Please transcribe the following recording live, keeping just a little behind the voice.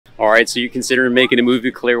All right, so you're considering making a move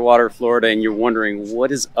to Clearwater, Florida, and you're wondering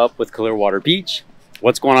what is up with Clearwater Beach?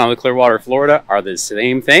 What's going on with Clearwater, Florida? Are they the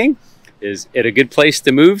same thing? Is it a good place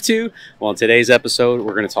to move to? Well, in today's episode,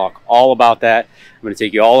 we're going to talk all about that. I'm going to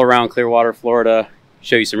take you all around Clearwater, Florida,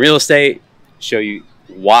 show you some real estate, show you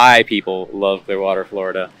why people love Clearwater,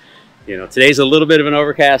 Florida. You know, today's a little bit of an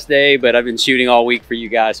overcast day, but I've been shooting all week for you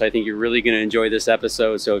guys, so I think you're really going to enjoy this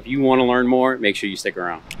episode. So if you want to learn more, make sure you stick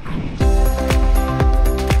around.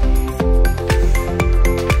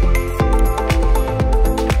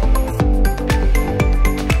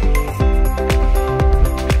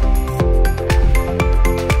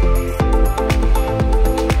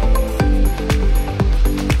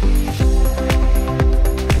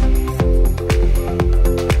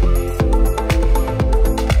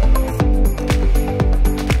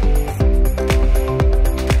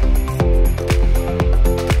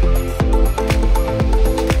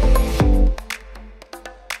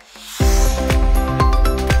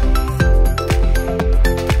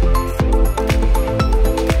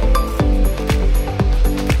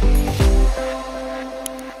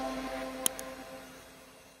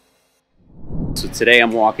 So today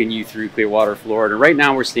I'm walking you through Clearwater, Florida. Right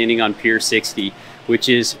now we're standing on Pier 60, which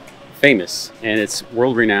is famous and it's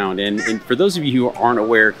world renowned. And for those of you who aren't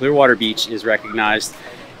aware, Clearwater Beach is recognized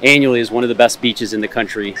annually as one of the best beaches in the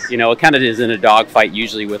country. You know, it kind of is in a dogfight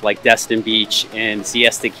usually with like Destin Beach and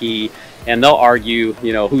Siesta Key, and they'll argue,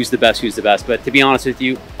 you know, who's the best. But to be honest with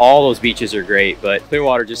you, all those beaches are great, but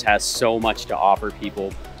Clearwater just has so much to offer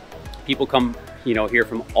people. People come, you know, here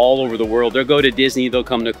from all over the world. They'll go to Disney, they'll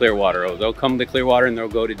come to Clearwater, or they'll come to Clearwater and they'll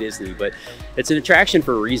go to Disney. But it's an attraction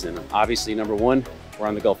for a reason. Obviously, number one, we're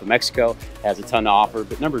on the Gulf of Mexico, has a ton to offer.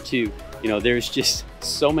 But number two, you know, there's just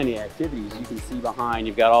so many activities you can see behind.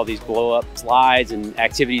 You've got all these blow up slides and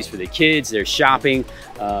activities for the kids. There's shopping,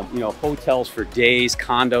 you know, hotels for days,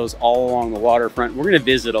 condos all along the waterfront. We're gonna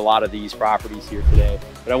visit a lot of these properties here today,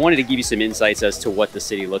 but I wanted to give you some insights as to what the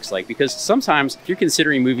city looks like, because sometimes if you're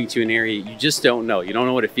considering moving to an area, you just don't know. You don't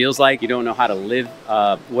know what it feels like. You don't know how to live,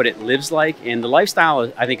 what it lives like. And the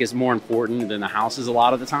lifestyle, I think, is more important than the houses a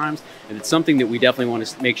lot of the times. And it's something that we definitely want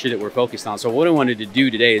to make sure that we're focused on. So what I wanted to do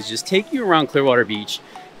today is just take you around Clearwater Beach,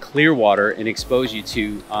 Clearwater, and expose you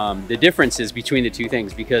to the differences between the two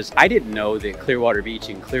things, because I didn't know that Clearwater Beach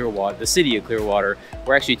and Clearwater, the city of Clearwater,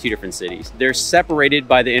 were actually two different cities. They're separated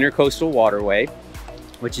by the Intercoastal Waterway,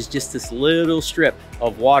 which is just this little strip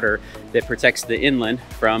of water that protects the inland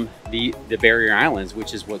from the barrier islands,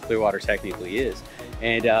 which is what Clearwater technically is.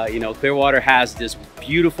 And you know, Clearwater has this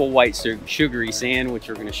beautiful white sugary sand, which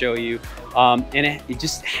we're going to show you, and it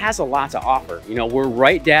just has a lot to offer. You know, we're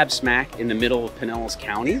right dab smack in the middle of Pinellas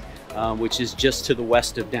County, which is just to the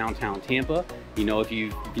west of downtown Tampa. You know, if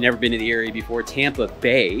you've never been to the area before, Tampa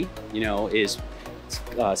Bay, you know, is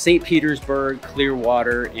St. Petersburg,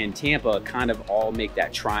 Clearwater, and Tampa kind of all make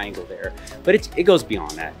that triangle there. But it goes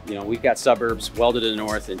beyond that. You know, we've got suburbs well to the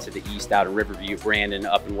north and to the east out of Riverview, Brandon,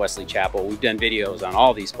 up in Wesley Chapel. We've done videos on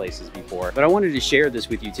all these places before, but I wanted to share this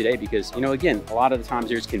with you today because, you know, again, a lot of the times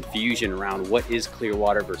there's confusion around what is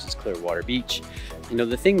Clearwater versus Clearwater Beach. You know,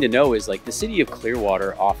 the thing to know is, like, the city of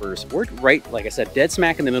Clearwater offers, we're right, like I said, dead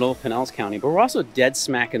smack in the middle of Pinellas County, but we're also dead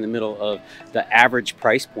smack in the middle of the average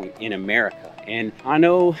price point in America. And I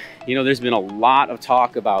know, you know, there's been a lot of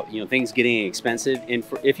talk about, you know, things getting expensive. And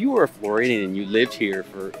if you were a Floridian and you lived here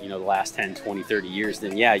for, you know, the last 10, 20, 30 years,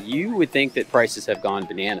 then yeah, you would think that prices have gone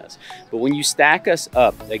bananas. But when you stack us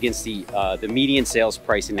up against the median sales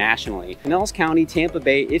price nationally, Pinellas County, Tampa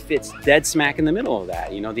Bay, it fits dead smack in the middle of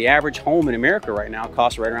that. You know, the average home in America right now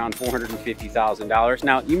costs right around $450,000.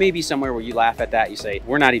 Now, you may be somewhere where you laugh at that. You say,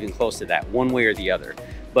 we're not even close to that, one way or the other.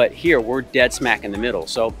 But here, we're dead smack in the middle.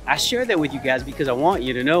 So I share that with you guys because I want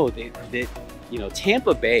you to know that you know,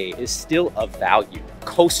 Tampa Bay is still of value,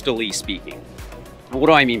 coastally speaking. And what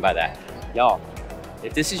do I mean by that? Y'all,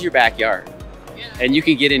 if this is your backyard and you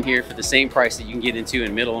can get in here for the same price that you can get into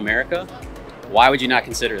in middle America, why would you not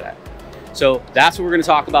consider that? So that's what we're gonna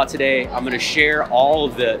talk about today. I'm gonna share all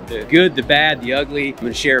of the good, the bad, the ugly. I'm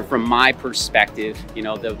gonna share from my perspective. You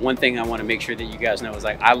know, the one thing I wanna make sure that you guys know is,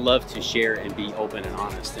 like, I love to share and be open and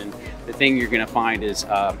honest. And the thing you're gonna find is,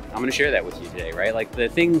 I'm gonna share that with you today, right? Like, the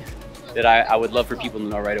thing that I would love for people to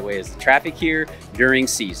know right away is the traffic here during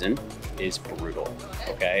season is brutal,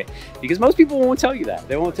 okay? Because most people won't tell you that.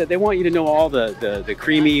 They want you to know all the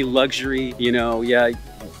creamy luxury, you know, yeah,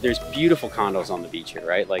 there's beautiful condos on the beach here,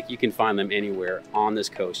 right? Like, you can find them anywhere on this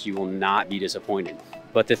coast. You will not be disappointed.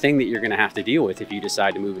 But the thing that you're gonna have to deal with if you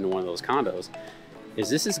decide to move into one of those condos is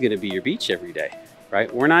this is gonna be your beach every day,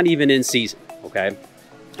 right? We're not even in season, okay?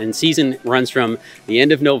 And season runs from the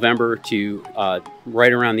end of November to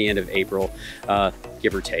right around the end of April,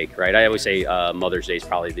 give or take, right? I always say Mother's Day is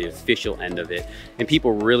probably the official end of it. And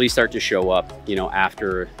people really start to show up, you know,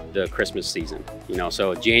 after the Christmas season, you know,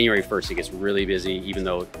 so January 1st, it gets really busy, even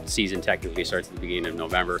though season technically starts at the beginning of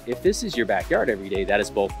November. If this is your backyard every day, that is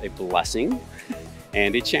both a blessing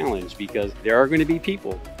and a challenge, because there are going to be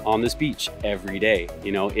people on this beach every day.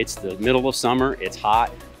 You know, it's the middle of summer, it's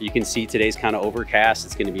hot. You can see today's kind of overcast.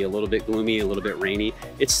 It's going to be a little bit gloomy, a little bit rainy.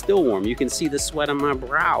 It's still warm. You can see the sweat on my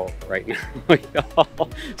brow right now.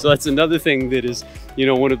 So that's another thing that is, you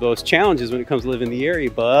know, one of those challenges when it comes to living in the area.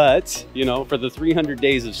 But, you know, for the 300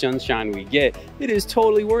 days of sunshine we get, it is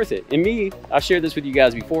totally worth it. And me, I've shared this with you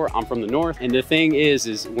guys before. I'm from the north. And the thing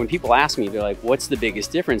is when people ask me, they're like, what's the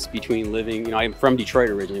biggest difference between living, you know, I'm from Detroit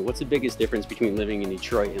originally. What's the biggest difference between living in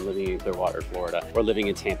Detroit and living in Clearwater, Florida, or living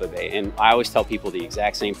in Tampa Bay? And I always tell people the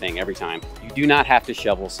exact same thing every time. You do not have to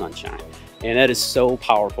shovel sunshine. And that is so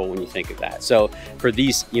powerful when you think of that. So for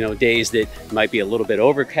these, you know, days that might be a little bit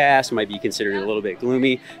overcast, might be considered a little bit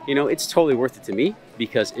gloomy, you know, it's totally worth it to me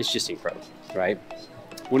because it's just incredible, right?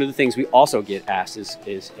 One of the things we also get asked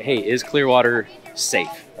is hey, is Clearwater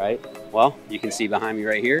safe, right? Well, you can see behind me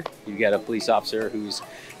right here, you've got a police officer who's,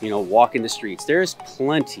 you know, walking the streets. There's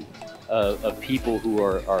plenty of people who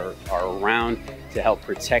are around to help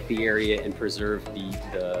protect the area and preserve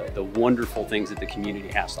the wonderful things that the community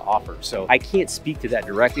has to offer. So I can't speak to that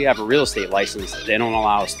directly. I have a real estate license. They don't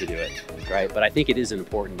allow us to do it, right? But I think it is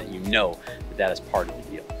important that you know that that is part of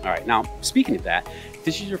the deal. All right, now speaking of that, if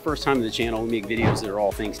this is your first time on the channel, we make videos that are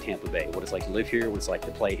all things Tampa Bay. What it's like to live here, what it's like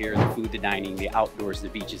to play here, the food, the dining, the outdoors, the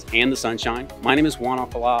beaches, and the sunshine. My name is Juan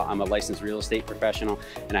Alcala. I'm a licensed real estate professional,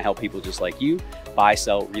 and I help people just like you buy,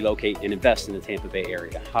 sell, relocate, and invest in the Tampa Bay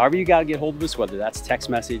area. However you gotta get hold of us, whether that's text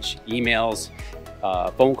message, emails,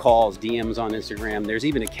 phone calls, DMs on Instagram. There's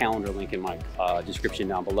even a calendar link in my description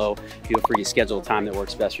down below. Feel free to schedule a time that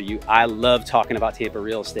works best for you. I love talking about Tampa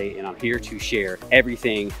real estate, and I'm here to share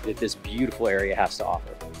everything that this beautiful area has to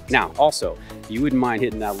offer. Now, also, if you wouldn't mind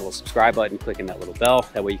hitting that little subscribe button, clicking that little bell,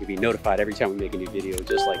 that way you can be notified every time we make a new video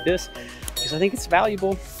just like this, because I think it's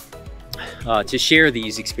valuable to share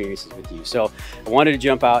these experiences with you. So I wanted to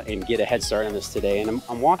jump out and get a head start on this today. And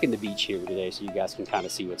I'm walking the beach here today so you guys can kind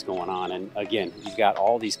of see what's going on. And again, you've got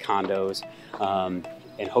all these condos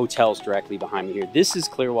and hotels directly behind me here. This is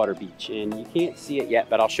Clearwater Beach, and you can't see it yet,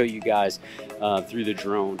 but I'll show you guys through the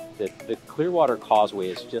drone that the Clearwater Causeway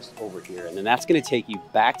is just over here. And then that's gonna take you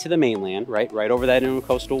back to the mainland, right over that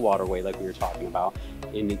intercoastal waterway like we were talking about,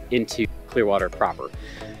 into Clearwater proper.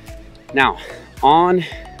 Now, on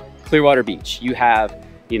Clearwater Beach, you have,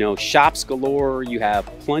 you know, shops galore, you have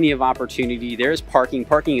plenty of opportunity. There's parking.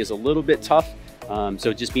 Parking is a little bit tough,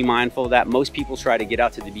 so just be mindful of that. Most people try to get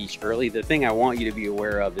out to the beach early. The thing I want you to be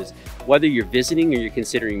aware of is whether you're visiting or you're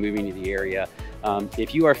considering moving to the area,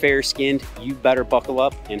 if you are fair-skinned, you better buckle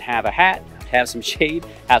up and have a hat, have some shade,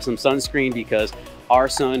 have some sunscreen, because our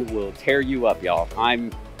sun will tear you up, y'all. I'm,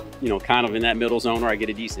 you know, kind of in that middle zone where I get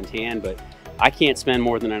a decent tan, but I can't spend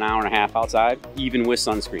more than an hour and a half outside, even with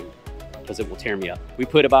sunscreen, because it will tear me up. We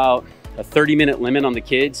put about a 30-minute limit on the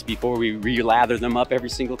kids before we re-lather them up every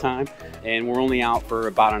single time. And we're only out for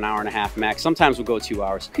about an hour and a half max. Sometimes we'll go 2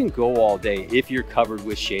 hours. You can go all day if you're covered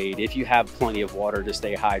with shade, if you have plenty of water to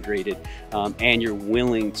stay hydrated, and you're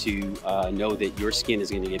willing to know that your skin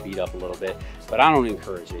is gonna get beat up a little bit. But I don't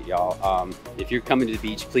encourage it, y'all. If you're coming to the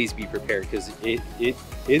beach, please be prepared,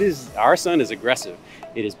 because our sun is aggressive.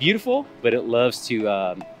 It is beautiful, but it loves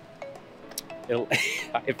to,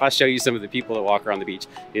 if I show you some of the people that walk around the beach,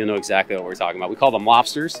 you'll know exactly what we're talking about. We call them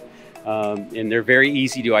lobsters, and they're very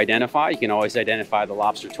easy to identify. You can always identify the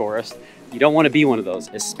lobster tourist. You don't want to be one of those,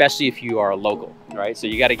 especially if you are a local, right? So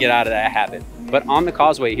you got to get out of that habit. But on the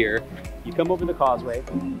causeway here, you come over the causeway,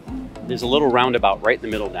 there's a little roundabout right in the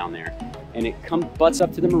middle down there, and it butts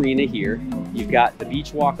up to the marina here. You've got the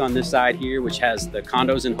beach walk on this side here, which has the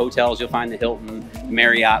condos and hotels. You'll find the Hilton,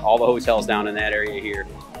 Marriott, all the hotels down in that area here.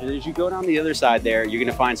 And as you go down the other side there, you're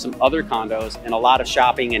gonna find some other condos and a lot of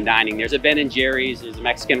shopping and dining. There's a Ben & Jerry's, there's a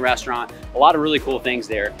Mexican restaurant, a lot of really cool things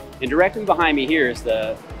there. And directly behind me here is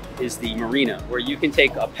the marina, where you can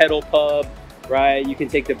take a pedal pub, right? You can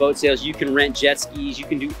take the boat sails, you can rent jet skis, you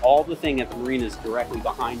can do all the thing at the marinas directly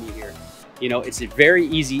behind me here. You know, it's a very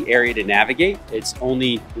easy area to navigate. It's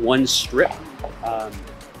only one strip.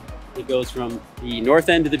 It goes from the north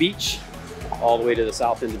end of the beach all the way to the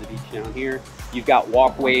south end of the beach down here. You've got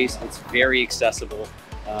walkways, it's very accessible,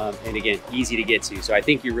 and again, easy to get to. So I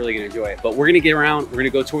think you're really gonna enjoy it. But we're gonna get around, we're gonna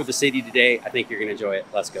go tour the city today. I think you're gonna enjoy it.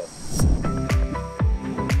 Let's go.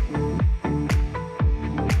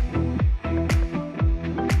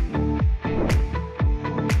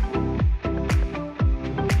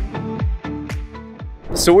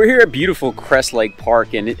 So we're here at beautiful Crest Lake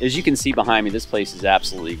Park, and as you can see behind me, this place is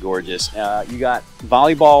absolutely gorgeous. You got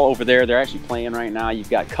volleyball over there. They're actually playing right now.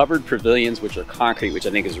 You've got covered pavilions, which are concrete, which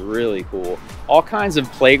I think is really cool. All kinds of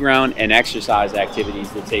playground and exercise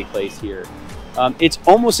activities that take place here. It's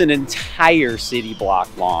almost an entire city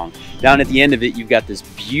block long. Down at the end of it, you've got this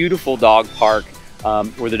beautiful dog park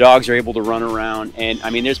where the dogs are able to run around. And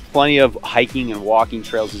I mean, there's plenty of hiking and walking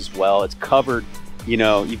trails as well. It's covered, you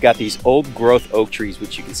know, you've got these old growth oak trees,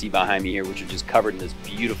 which you can see behind me here, which are just covered in this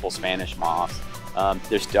beautiful Spanish moss.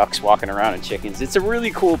 There's ducks walking around and chickens. It's a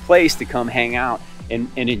really cool place to come hang out and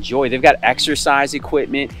enjoy. They've got exercise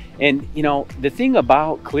equipment. And you know, the thing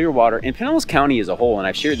about Clearwater and Pinellas County as a whole, and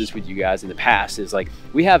I've shared this with you guys in the past, is like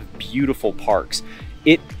we have beautiful parks.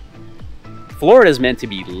 Florida is meant to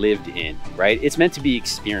be lived in, right? It's meant to be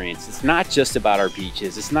experienced. It's not just about our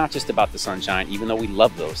beaches. It's not just about the sunshine, even though we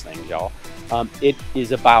love those things, y'all. It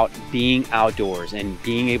is about being outdoors and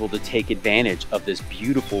being able to take advantage of this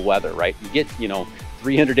beautiful weather, right? You get, you know,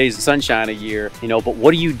 300 days of sunshine a year, you know, but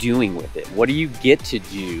what are you doing with it? What do you get to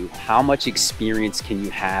do? How much experience can you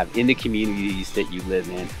have in the communities that you live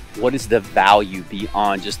in? What is the value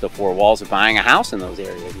beyond just the four walls of buying a house in those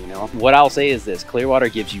areas, you know? What I'll say is this: Clearwater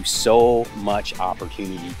gives you so much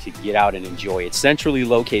opportunity to get out and enjoy. It's centrally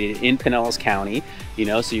located in Pinellas County, you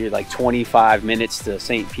know, so you're like 25 minutes to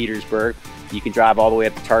St. Petersburg. You can drive all the way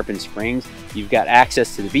up to Tarpon Springs. You've got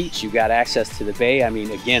access to the beach. You've got access to the bay. I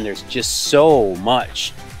mean, again, there's just so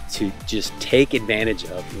much to just take advantage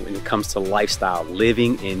of when it comes to lifestyle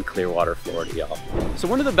living in Clearwater, Florida, y'all. So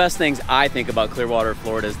one of the best things I think about Clearwater,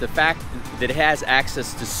 Florida is the fact that it has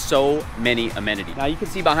access to so many amenities. Now you can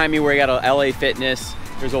see behind me where you got a LA Fitness.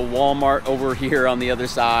 There's a Walmart over here on the other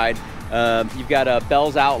side. You've got a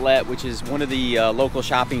Bell's Outlet, which is one of the local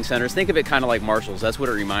shopping centers. Think of it kind of like Marshall's. That's what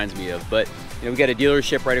it reminds me of. But you know, we got a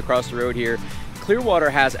dealership right across the road here. Clearwater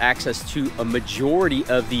has access to a majority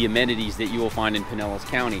of the amenities that you will find in Pinellas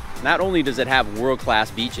County. Not only does it have world-class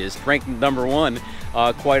beaches, ranked #1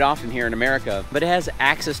 quite often here in America, but it has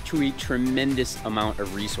access to a tremendous amount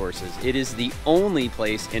of resources. It is the only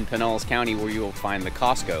place in Pinellas County where you will find the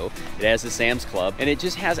Costco. It has the Sam's Club, and it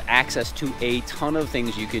just has access to a ton of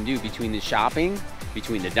things you can do between the shopping,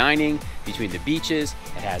 between the dining, between the beaches.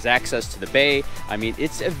 It has access to the bay. I mean,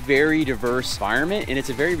 it's a very diverse environment, and it's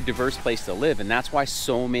a very diverse place to live, and that's why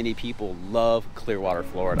so many people love Clearwater,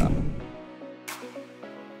 Florida.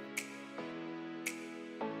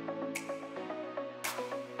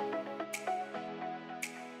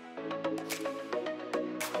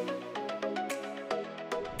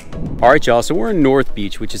 All right, y'all, so we're in North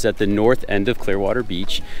Beach, which is at the north end of Clearwater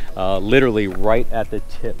Beach, literally right at the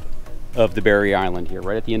tip of the Barrier Island here,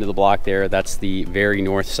 right at the end of the block there. That's the very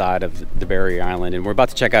north side of the Barrier Island, and we're about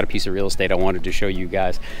to check out a piece of real estate I wanted to show you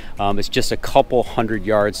guys. It's just a couple hundred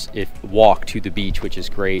yards walk to the beach, which is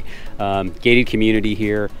great. Gated community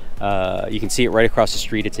here. You can see it right across the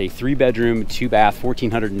street. It's a 3-bedroom, 2-bath,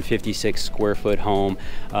 1,456 square foot home.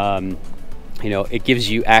 You know, it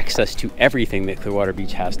gives you access to everything that Clearwater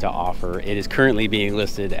Beach has to offer. It is currently being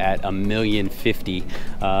listed at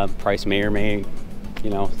 $1,050,000. Price may or may,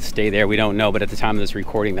 you know, stay there. We don't know, but at the time of this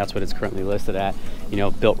recording, that's what it's currently listed at. You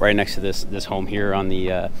know, built right next to this home here on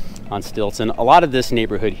the on stilts. And a lot of this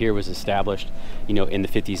neighborhood here was established, you know, in the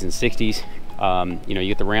 50s and 60s. You know, you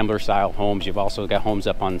get the Rambler style homes. You've also got homes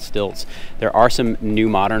up on stilts. There are some new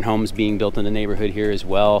modern homes being built in the neighborhood here as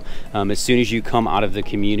well. As soon as you come out of the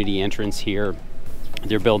community entrance here,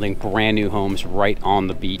 they're building brand new homes right on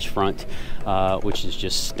the beachfront, which is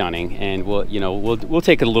just stunning. And we'll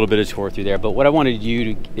take a little bit of tour through there. But what I wanted to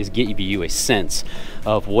do is give you a sense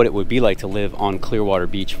of what it would be like to live on Clearwater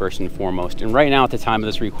Beach first and foremost. And right now, at the time of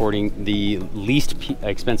this recording, the least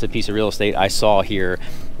expensive piece of real estate I saw here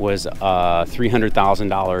was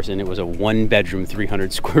 $300,000, and it was a 1-bedroom,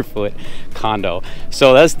 300 square foot condo.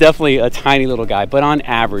 So that's definitely a tiny little guy. But on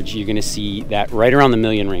average, you're going to see that right around the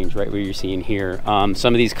million range, right where you're seeing here.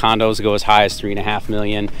 Some of these condos go as high as $3.5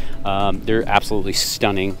 million. They're absolutely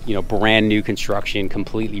stunning, you know, brand new construction,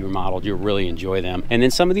 completely remodeled. You'll really enjoy them. And then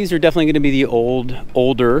some of these are definitely going to be the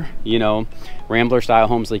older, you know, Rambler style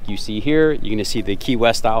homes like you see here. You're going to see the Key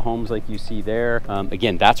West style homes like you see there.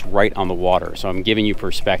 Again, that's right on the water. So I'm giving you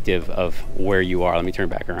perspective of where you are. Let me turn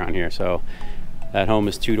back around here. So that home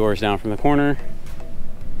is 2 doors down from the corner.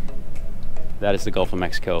 That is the Gulf of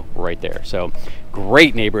Mexico right there. So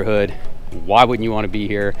great neighborhood. Why wouldn't you want to be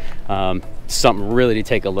here? Something really to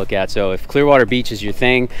take a look at. So if Clearwater Beach is your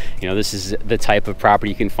thing, you know, this is the type of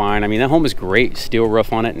property you can find. I mean, that home is great, steel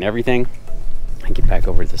roof on it and everything. I get back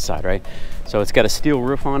over to this side, right? So it's got a steel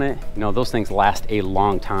roof on it. You know, those things last a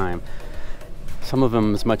long time. some of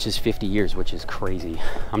them as much as 50 years, which is crazy.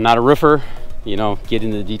 I'm not a roofer, you know, get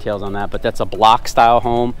into the details on that, but that's a block style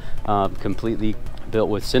home, completely built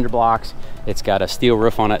with cinder blocks. It's got a steel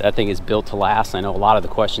roof on it. That thing is built to last. I know a lot of the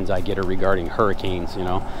questions I get are regarding hurricanes, you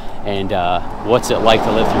know, and what's it like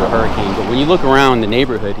to live through a hurricane. But when you look around the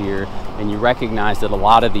neighborhood here and you recognize that a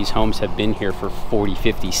lot of these homes have been here for 40,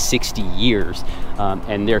 50, 60 years,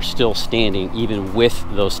 and they're still standing even with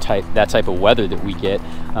that type of weather that we get,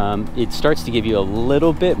 it starts to give you a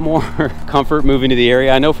little bit more comfort moving to the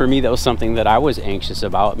area. I know for me that was something that I was anxious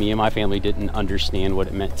about. Me and my family didn't understand what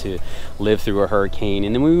it meant to live through a hurricane.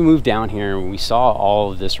 And then when we moved down here and we saw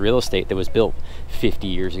all of this real estate that was built 50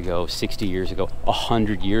 years ago, 60 years ago,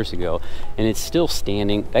 100 years ago, and it's still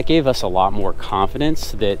standing, that gave us a lot more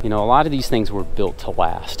confidence that, you know, a lot of these things were built to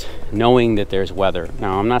last, knowing that there's weather.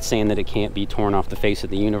 Now, I'm not saying that it can't be torn off the face of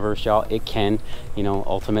the universe, y'all. It can, you know,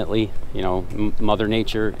 ultimately, you know, Mother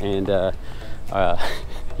Nature and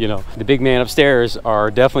you know, the big man upstairs are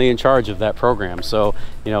definitely in charge of that program. So,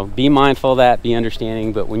 you know, be mindful of that, be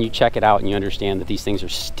understanding. But when you check it out and you understand that these things are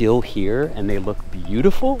still here and they look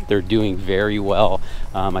beautiful, they're doing very well,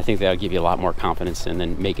 I think that'll give you a lot more confidence in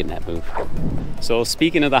then making that move. So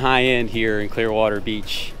speaking of the high end here in Clearwater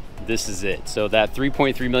Beach, this is it. So that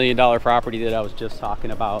 $3.3 million property that I was just talking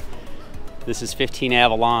about, this is 15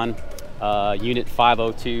 Avalon, unit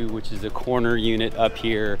 502, which is a corner unit up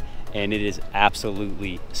here. And it is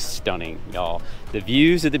absolutely stunning, y'all. The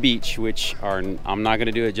views of the beach, which are, I'm not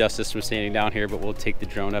gonna do it justice from standing down here, but we'll take the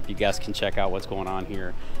drone up. You guys can check out what's going on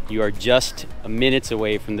here. You are just minutes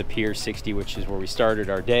away from the Pier 60, which is where we started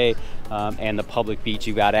our day, and the public beach.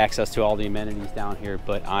 You got access to all the amenities down here,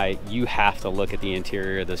 but you have to look at the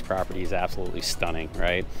interior of this property. Is absolutely stunning,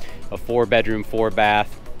 right? A 4-bedroom,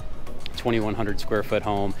 4-bath, 2,100 square foot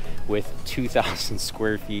home with 2,000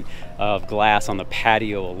 square feet of glass on the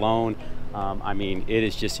patio alone. I mean, it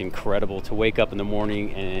is just incredible to wake up in the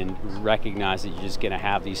morning and recognize that you're just gonna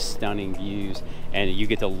have these stunning views and you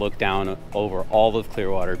get to look down over all of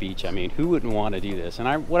Clearwater Beach. I mean, who wouldn't want to do this?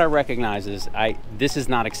 And what I recognize is this is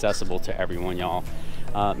not accessible to everyone, y'all.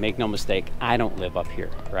 Make no mistake, I don't live up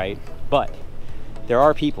here, right? But there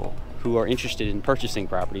are people who are interested in purchasing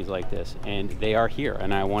properties like this, and they are here,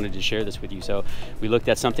 and I wanted to share this with you. So we looked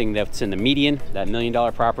at something that's in the median, that $1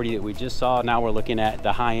 million property that we just saw. Now we're looking at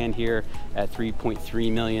the high end here at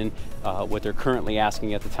 3.3 million, what they're currently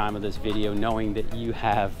asking at the time of this video, knowing that you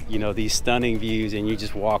have, you know, these stunning views and you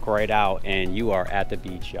just walk right out and you are at the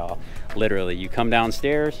beach, y'all. Literally, you come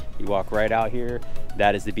downstairs, you walk right out here.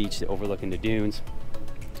 That is the beach overlooking the dunes.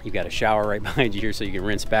 You've got a shower right behind you here so you can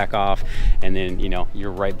rinse back off, and then, you know, you're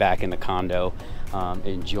right back in the condo,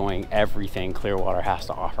 enjoying everything Clearwater has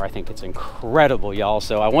to offer. I think it's incredible, y'all.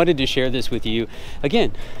 So I wanted to share this with you.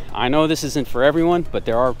 Again, I know this isn't for everyone, but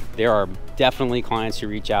there are definitely clients who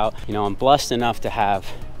reach out. You know, I'm blessed enough to have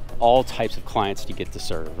all types of clients to get to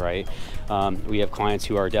serve, right? We have clients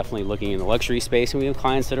who are definitely looking in the luxury space, and we have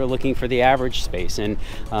clients that are looking for the average space. And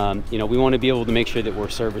you know, we want to be able to make sure that we're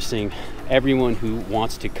servicing everyone who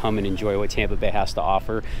wants to come and enjoy what Tampa Bay has to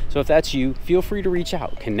offer. So if that's you, feel free to reach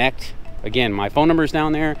out, connect. Again, my phone number is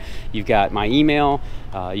down there. You've got my email.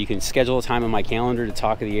 You can schedule a time on my calendar to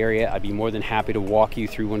talk to the area. I'd be more than happy to walk you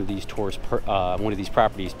through one of these tours, one of these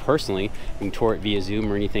properties personally. You can tour it via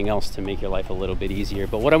Zoom or anything else to make your life a little bit easier.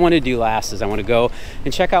 But what I want to do last is I want to go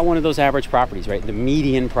and check out one of those average properties, right? The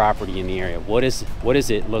median property in the area. What does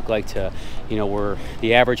it look like to, you know, where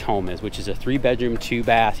the average home is, which is a 3-bedroom,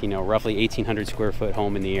 2-bath, you know, roughly 1,800 square foot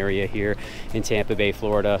home in the area here in Tampa Bay,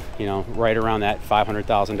 Florida, you know, right around that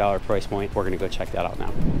 $500,000 price point. We're going to go check that out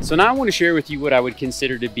now. So now I want to share with you what I would consider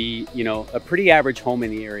to be, you know, a pretty average home in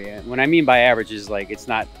the area. And what I mean by average is, like, it's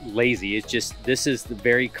not lazy. It's just, this is the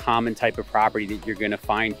very common type of property that you're going to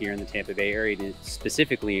find here in the Tampa Bay area, and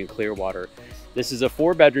specifically in Clearwater. This is a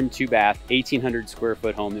 4-bedroom, 2-bath, 1,800 square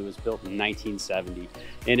foot home that was built in 1970.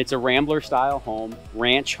 And it's a Rambler style home,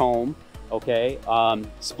 ranch home. Okay,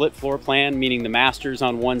 split floor plan, meaning the master's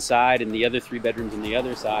on one side and the other 3 bedrooms on the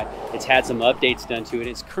other side. It's had some updates done to it.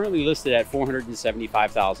 It's currently listed at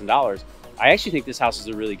 $475,000. I actually think this house is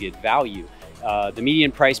a really good value. The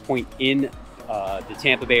median price point in the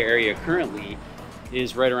Tampa Bay area currently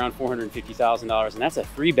is right around $450,000, and that's a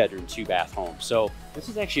 3-bedroom, 2-bath home. So this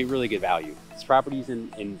is actually a really good value. This property is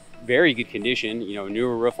in very good condition, you know,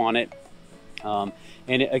 newer roof on it.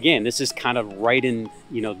 And again, this is kind of right in,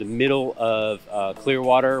 you know, the middle of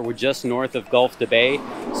Clearwater. We're just north of Gulf to Bay.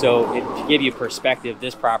 So to give you perspective,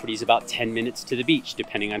 this property is about 10 minutes to the beach,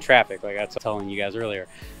 depending on traffic, like I was telling you guys earlier.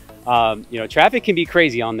 You know, traffic can be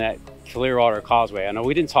crazy on that Clearwater Causeway. I know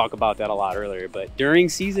we didn't talk about that a lot earlier, but during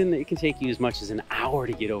season, it can take you as much as an hour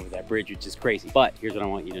to get over that bridge, which is crazy. But here's what I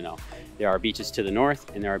want you to know. There are beaches to the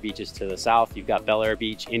north and there are beaches to the south. You've got Bel Air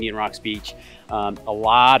Beach, Indian Rocks Beach, a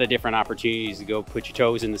lot of different opportunities to go put your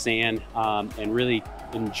toes in the sand and really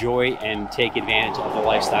enjoy and take advantage of the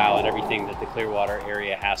lifestyle and everything that the Clearwater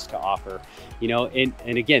area has to offer. You know,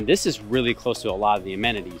 and again, this is really close to a lot of the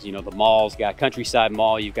amenities. You know, the malls, got Countryside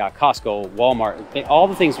Mall, you've got Costco, Walmart, all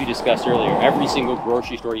the things we discussed earlier. Every single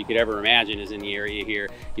grocery store you could ever imagine is in the area here,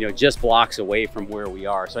 you know, just blocks away from where we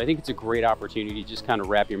are. So I think it's a great opportunity to just kind of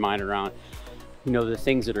wrap your mind around, you know, the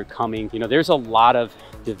things that are coming. You know, there's a lot of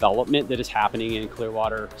development that is happening in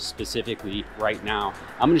Clearwater specifically right now.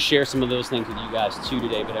 I'm going to share some of those things with you guys too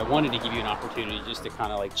today, but I wanted to give you an opportunity just to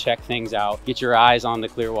kind of like check things out, get your eyes on the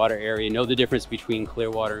Clearwater area, know the difference between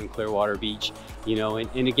Clearwater and Clearwater Beach, you know,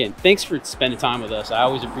 and again, thanks for spending time with us. I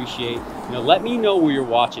always appreciate, you know, let me know where you're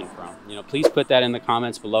watching from. You know, please put that in the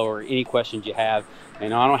comments below or any questions you have.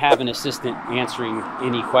 And I don't have an assistant answering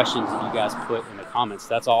any questions that you guys put in the comments.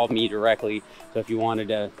 That's all me directly. So if you wanted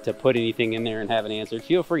to put anything in there and have it answered,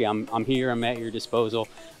 feel free. I'm here, I'm at your disposal.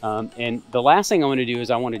 And the last thing I want to do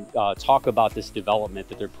is I want to talk about this development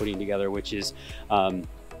that they're putting together, which is,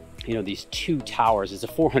 you know, these 2 towers. It's a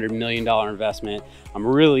 $400 million investment. I'm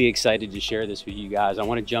really excited to share this with you guys. I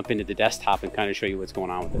want to jump into the desktop and kind of show you what's going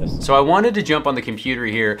on with this. So I wanted to jump on the computer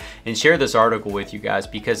here and share this article with you guys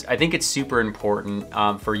because I think it's super important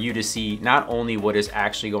for you to see not only what is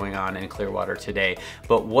actually going on in Clearwater today,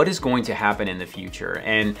 but what is going to happen in the future.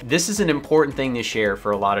 And this is an important thing to share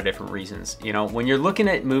for a lot of different reasons. You know, when you're looking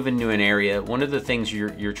at moving to an area, one of the things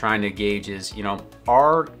you're trying to gauge is, you know,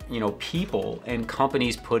 are, you know, people and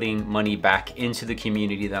companies putting money back into the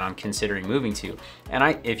community that I'm considering moving to?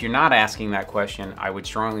 And if you're not asking that question, I would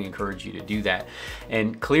strongly encourage you to do that.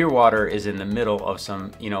 And Clearwater is in the middle of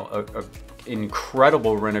some, you know, a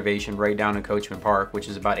incredible renovation right down in Coachman Park, which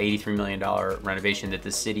is about $83 million renovation that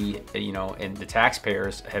the city, you know, and the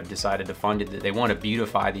taxpayers have decided to fund it. That they want to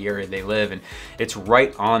beautify the area they live, and it's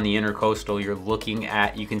right on the intercoastal. You're looking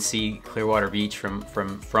at, you can see Clearwater Beach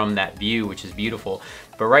from that view, which is beautiful.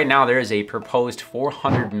 But right now there is a proposed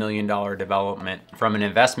 $400 million development from an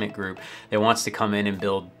investment group that wants to come in and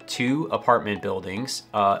build 2 apartment buildings,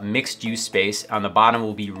 mixed use space. On the bottom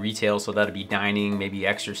will be retail, so that'll be dining, maybe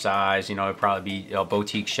exercise, you know, it'll probably be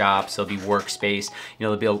boutique shops, there'll be workspace, you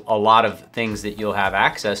know, there'll be a lot of things that you'll have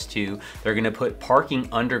access to. They're gonna put parking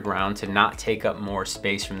underground to not take up more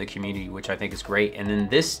space from the community, which I think is great. And then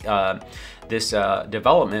this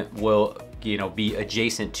development will, you know, be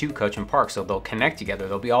adjacent to Coachman Park, so they'll connect together.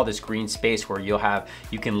 There'll be all this green space where you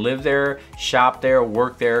can live there, shop there,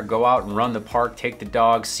 work there, go out and run the park, take the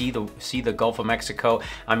dogs, see the Gulf of Mexico.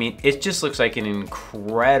 I mean, it just looks like an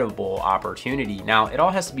incredible opportunity. Now, it all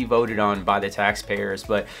has to be voted on by the taxpayers,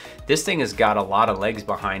 but this thing has got a lot of legs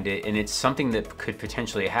behind it, and it's something that could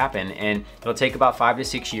potentially happen. And it'll take about 5 to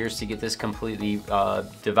 6 years to get this completely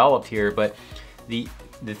developed here, but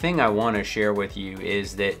the thing I want to share with you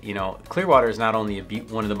is that, you know, Clearwater is not only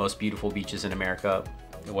one of the most beautiful beaches in America.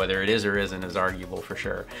 Whether it is or isn't is arguable for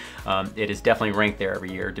sure. It is definitely ranked there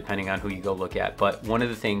every year, depending on who you go look at. But one of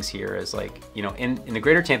the things here is, like, you know, in the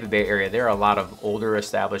greater Tampa Bay area, there are a lot of older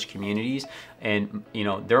established communities, and, you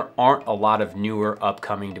know, there aren't a lot of newer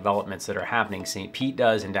upcoming developments that are happening. St. Pete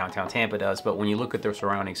does and downtown Tampa does, but when you look at the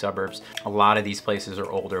surrounding suburbs, a lot of these places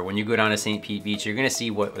are older. When you go down to St. Pete Beach, you're gonna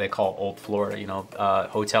see what they call old Florida, you know,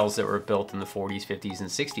 hotels that were built in the 40s, 50s, and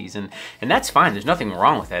 60s, and that's fine. There's nothing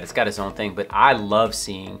wrong with that. It's got its own thing, but I love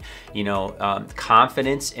seeing, you know,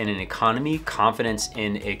 confidence in an economy, confidence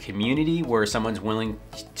in a community where someone's willing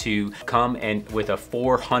to come and with a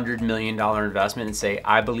 $400 million investment and say,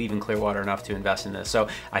 I believe in Clearwater enough to invest in this. So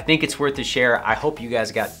I think it's worth the share. I hope you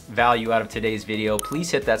guys got value out of today's video.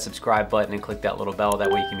 Please hit that subscribe button and click that little bell.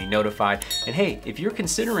 That way you can be notified. And hey, if you're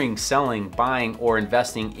considering selling, buying, or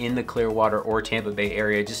investing in the Clearwater or Tampa Bay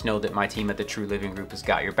area, just know that my team at the True Living Group has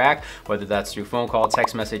got your back, whether that's through phone call,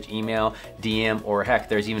 text message, email, DM, or heck,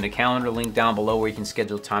 there's even a calendar link down below where you can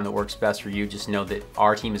schedule a time that works best for you. Just know that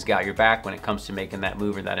our team has got your back when it comes to making that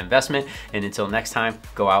move or that investment. And until next time,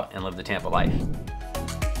 go out and live the Tampa life.